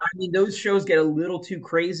I mean, those shows get a little too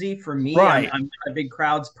crazy for me. Right. I'm not a big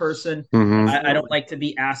crowds person. I don't like to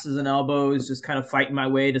be asses and elbows, just kind of fighting my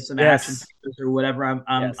way to some action figures or whatever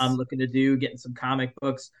I'm looking to do, getting some comic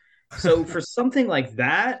books. So for something like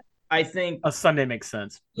that, I think a Sunday makes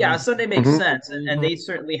sense. Yeah, a Sunday makes sense, and they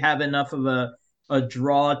certainly have enough of a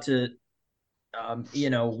draw to,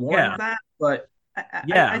 warrant that. But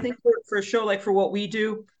I think for a show like for what we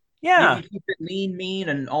do, you keep it lean, mean,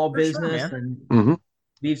 and all business, and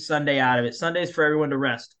leave Sunday out of it. Sunday's for everyone to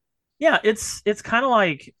rest. Yeah, it's kind of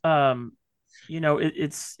like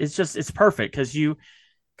it's perfect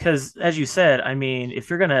because as you said, I mean, if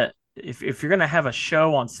you're gonna have a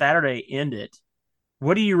show on Saturday, end it.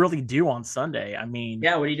 What do you really do on Sunday? I mean,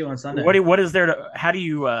 what do you do on Sunday? What is there to how do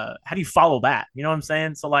you follow that? You know what I'm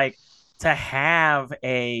saying? So like to have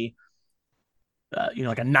a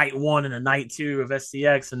like a night 1 and a night 2 of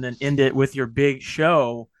SCX, and then end it with your big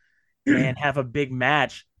show and have a big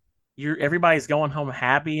match. Everybody's going home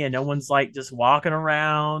happy, and no one's like just walking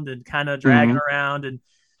around and kind of dragging around and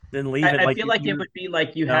then leaving. I feel like it would be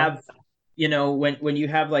like you have, when you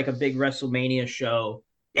have like a big WrestleMania show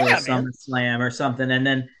or a SummerSlam or something, and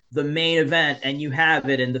then the main event, and you have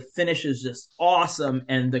it, and the finish is just awesome,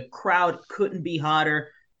 and the crowd couldn't be hotter,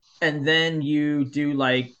 and then you do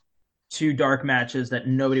like 2 dark matches that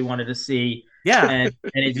nobody wanted to see. Yeah, and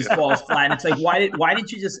it just falls flat. And it's like, why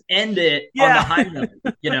didn't you just end it on the high note?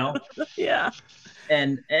 Yeah.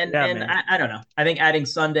 And I don't know. I think adding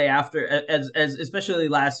Sunday after, as especially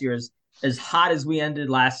last year, as hot as we ended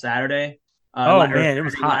last Saturday. It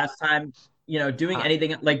was hot last time. Doing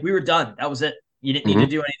anything like we were done. That was it. You didn't need to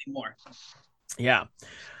do anything more. Yeah.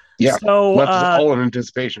 Yeah. So left us all in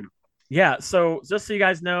anticipation. Yeah. So just so you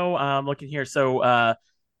guys know, looking here. So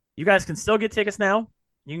you guys can still get tickets now.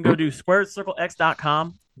 You can go to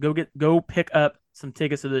squarecirclex.com. Go pick up some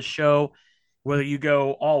tickets to this show. Whether you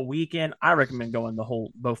go all weekend, I recommend going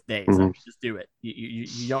both days. I mean, just do it.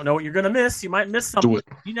 You don't know what you're gonna miss. You might miss something.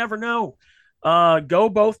 You never know. Go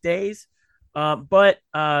both days. But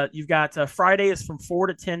you've got Friday is from 4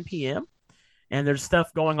 to 10 p.m. and there's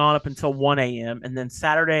stuff going on up until 1 a.m. And then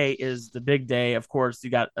Saturday is the big day. Of course,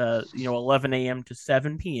 you got 11 a.m. to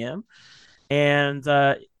 7 p.m. And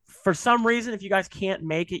for some reason, if you guys can't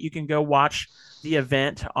make it, you can go watch the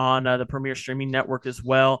event on the Premier Streaming Network as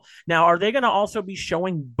well. Now, are they going to also be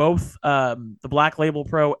showing both the Black Label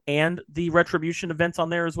Pro and the Retribution events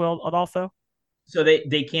on there as well, Adolfo? So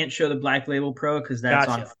they can't show the Black Label Pro because that's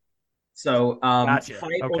on. So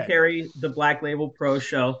Fight will carry the Black Label Pro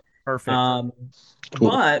show. Perfect. Cool.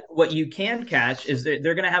 But what you can catch is that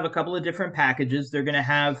they're going to have a couple of different packages. They're going to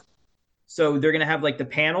have like the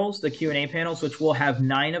panels, the Q&A panels, which will have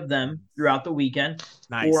 9 of them throughout the weekend.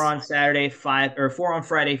 Nice. 4 on Saturday, 4 on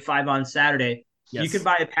Friday, 5 on Saturday. Yes. You can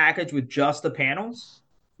buy a package with just the panels.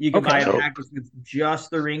 You can buy a package with just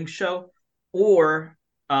the ring show, or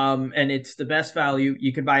and it's the best value,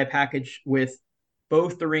 you can buy a package with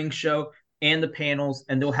both the ring show and the panels,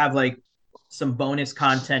 and they'll have like some bonus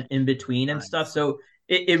content in between and stuff. So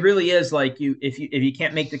it really is like if you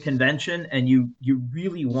can't make the convention and you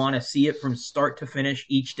really want to see it from start to finish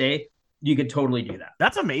each day, you could totally do that.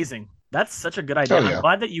 That's amazing. That's such a good idea. I'm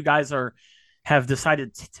glad that you guys have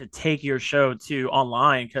decided to take your show to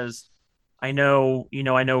online, because I know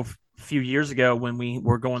a few years ago when we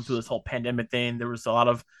were going through this whole pandemic thing, there was a lot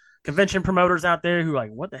of convention promoters out there who were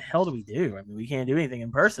like, what the hell do we do? I mean, we can't do anything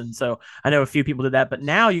in person. So I know a few people did that, but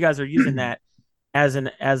now you guys are using that as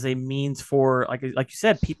a means for, like you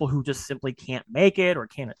said, people who just simply can't make it or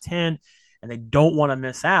can't attend and they don't want to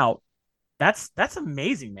miss out. That's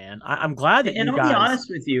amazing, man. I'm glad that and you I'll guys be honest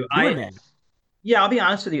with you. I'll be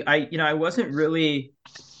honest with you. I wasn't really.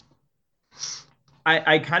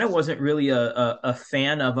 I kind of wasn't really a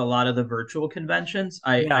fan of a lot of the virtual conventions.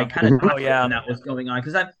 I kind of when that was going on,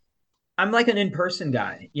 because I'm like an in-person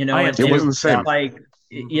guy, you know. It wasn't the same. Like,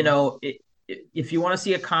 you know, if you want to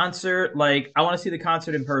see a concert, like I want to see the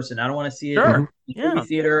concert in person. I don't want to see it in the movie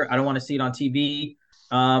theater. I don't want to see it on TV.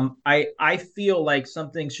 I feel like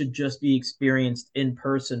something should just be experienced in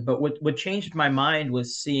person. But what changed my mind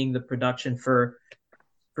was seeing the production for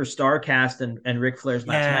StarCast and Ric Flair's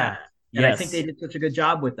Last Match. And I think they did such a good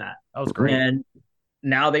job with that. That was great. And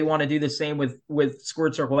now they want to do the same with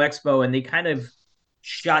Squirt Circle Expo, and they kind of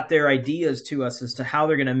shot their ideas to us as to how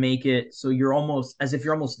they're going to make it so you're almost as if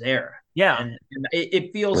you're almost there. Yeah, and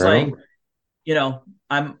it feels like, you know,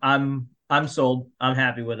 I'm sold. I'm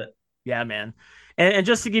happy with it. Yeah, man. And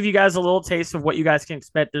just to give you guys a little taste of what you guys can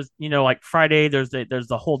expect, there's, you know, like Friday, there's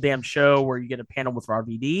the whole damn show where you get a panel with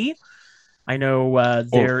RVD. I know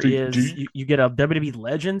you get a WWE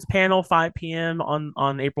Legends panel 5 p.m.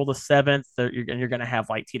 on April the 7th. You're going to have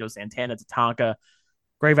like Tito Santana, Tatanka,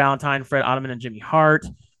 Gray Valentine, Fred Ottoman, and Jimmy Hart.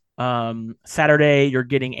 Saturday, you're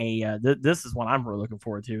getting this is one I'm really looking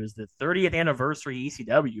forward to, is the 30th anniversary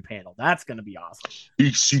ECW panel. That's going to be awesome.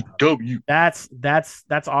 ECW.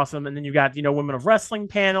 That's awesome. And then you got, you know, Women of Wrestling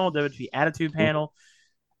panel, WWE Attitude panel,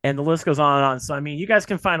 and the list goes on and on. So, I mean, you guys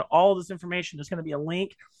can find all of this information. There's going to be a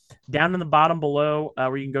link down in the bottom below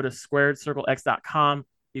where you can go to squaredcirclex.com.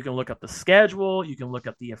 You can look up the schedule. You can look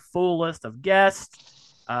up the full list of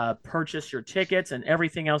guests, purchase your tickets, and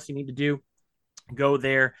everything else you need to do. Go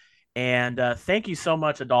there. And thank you so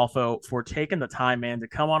much, Adolfo, for taking the time, man, to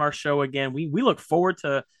come on our show again. We look forward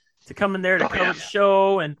to coming there to cover the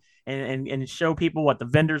show and show people what the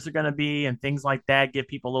vendors are going to be and things like that. Give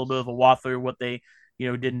people a little bit of a walkthrough what they,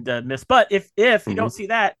 you know, didn't miss. But if you don't see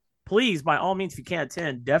that, please, by all means, if you can't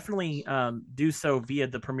attend, definitely do so via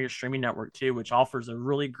the Premier Streaming Network too, which offers a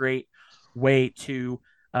really great way to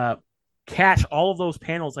catch all of those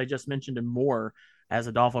panels I just mentioned and more, as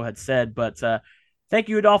Adolfo had said. But thank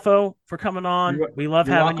you, Adolfo, for coming on. We love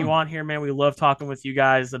having you on here, man. We love talking with you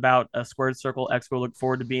guys about Squared Circle Expo. Look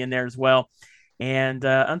forward to being there as well. And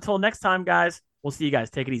until next time, guys, we'll see you guys.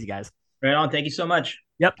 Take it easy, guys. Right on. Thank you so much.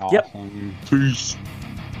 Yep. Awesome. Yep. Peace.